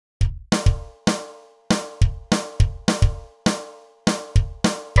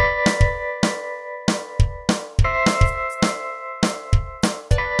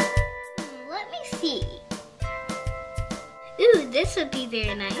would be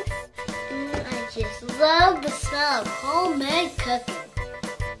very nice. I just love the smell of homemade cooking.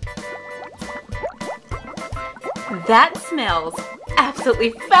 That smells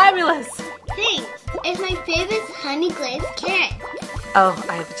absolutely fabulous. Thanks. It's my favorite honey glazed carrot. Oh,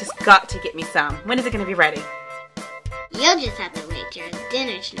 I've just got to get me some. When is it going to be ready? You'll just have to wait till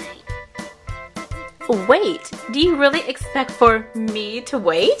dinner tonight. Wait, do you really expect for me to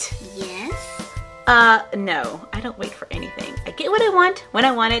wait? Yes. No, I don't wait for anything. I get what I want when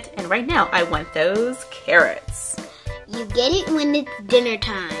I want it, and right now I want those carrots. You get it when it's dinner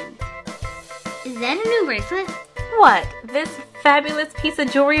time. Is that a new bracelet? What, this fabulous piece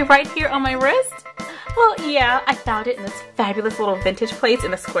of jewelry right here on my wrist? Well, yeah, I found it in this fabulous little vintage place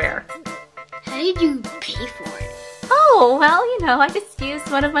in the square. How did you pay for it? Oh, well, you know, I just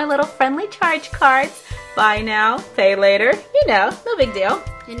used one of my little friendly charge cards. Buy now, pay later. You know, no big deal.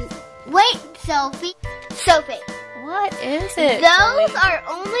 And wait, Sophie. Sophie. What is it? Those are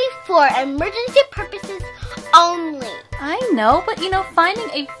only for emergency purposes only. I know, but you know, finding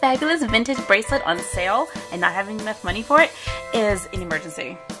a fabulous vintage bracelet on sale and not having enough money for it is an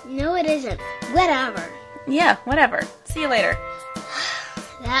emergency. No, it isn't. Whatever. Yeah, whatever. See you later.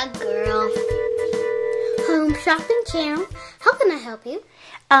 That girl. Home shopping channel. How can I help you?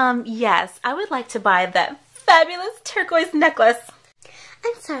 Yes, I would like to buy that fabulous turquoise necklace.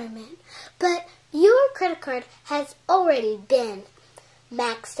 I'm sorry, ma'am, but your credit card has already been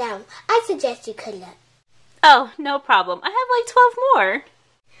maxed out. I suggest you cut it up. Oh, no problem. I have like 12 more.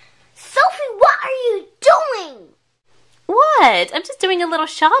 Sophie, what are you doing? What? I'm just doing a little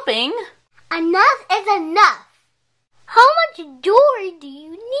shopping. Enough is enough. How much jewelry do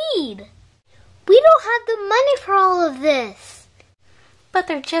you need? We don't have the money for all of this. But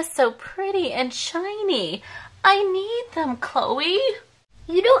they're just so pretty and shiny. I need them, Chloe.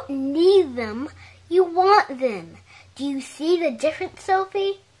 You don't need them. You want them. Do you see the difference,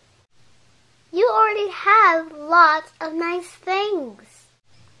 Sophie? You already have lots of nice things.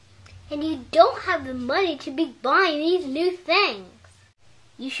 And you don't have the money to be buying these new things.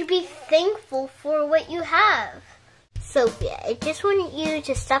 You should be thankful for what you have. Sophia, I just want you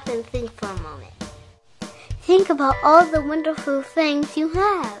to stop and think for a moment. Think about all the wonderful things you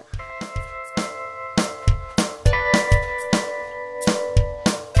have.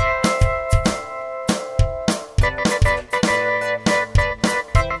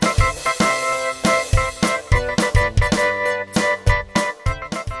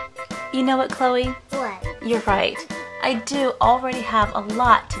 You know what, Chloe? What? You're right. I do already have a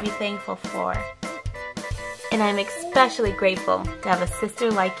lot to be thankful for. And I'm especially grateful to have a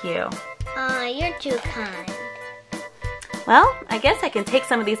sister like you. Aw, you're too kind. Well, I guess I can take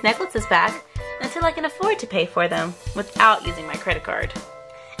some of these necklaces back until I can afford to pay for them without using my credit card.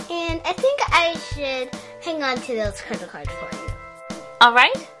 And I think I should hang on to those credit cards for you.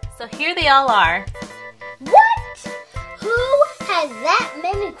 Alright, so here they all are. What? Who has that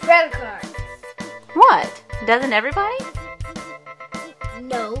many credit cards? What? Doesn't everybody?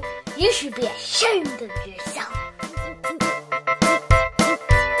 No, you should be ashamed of yourself.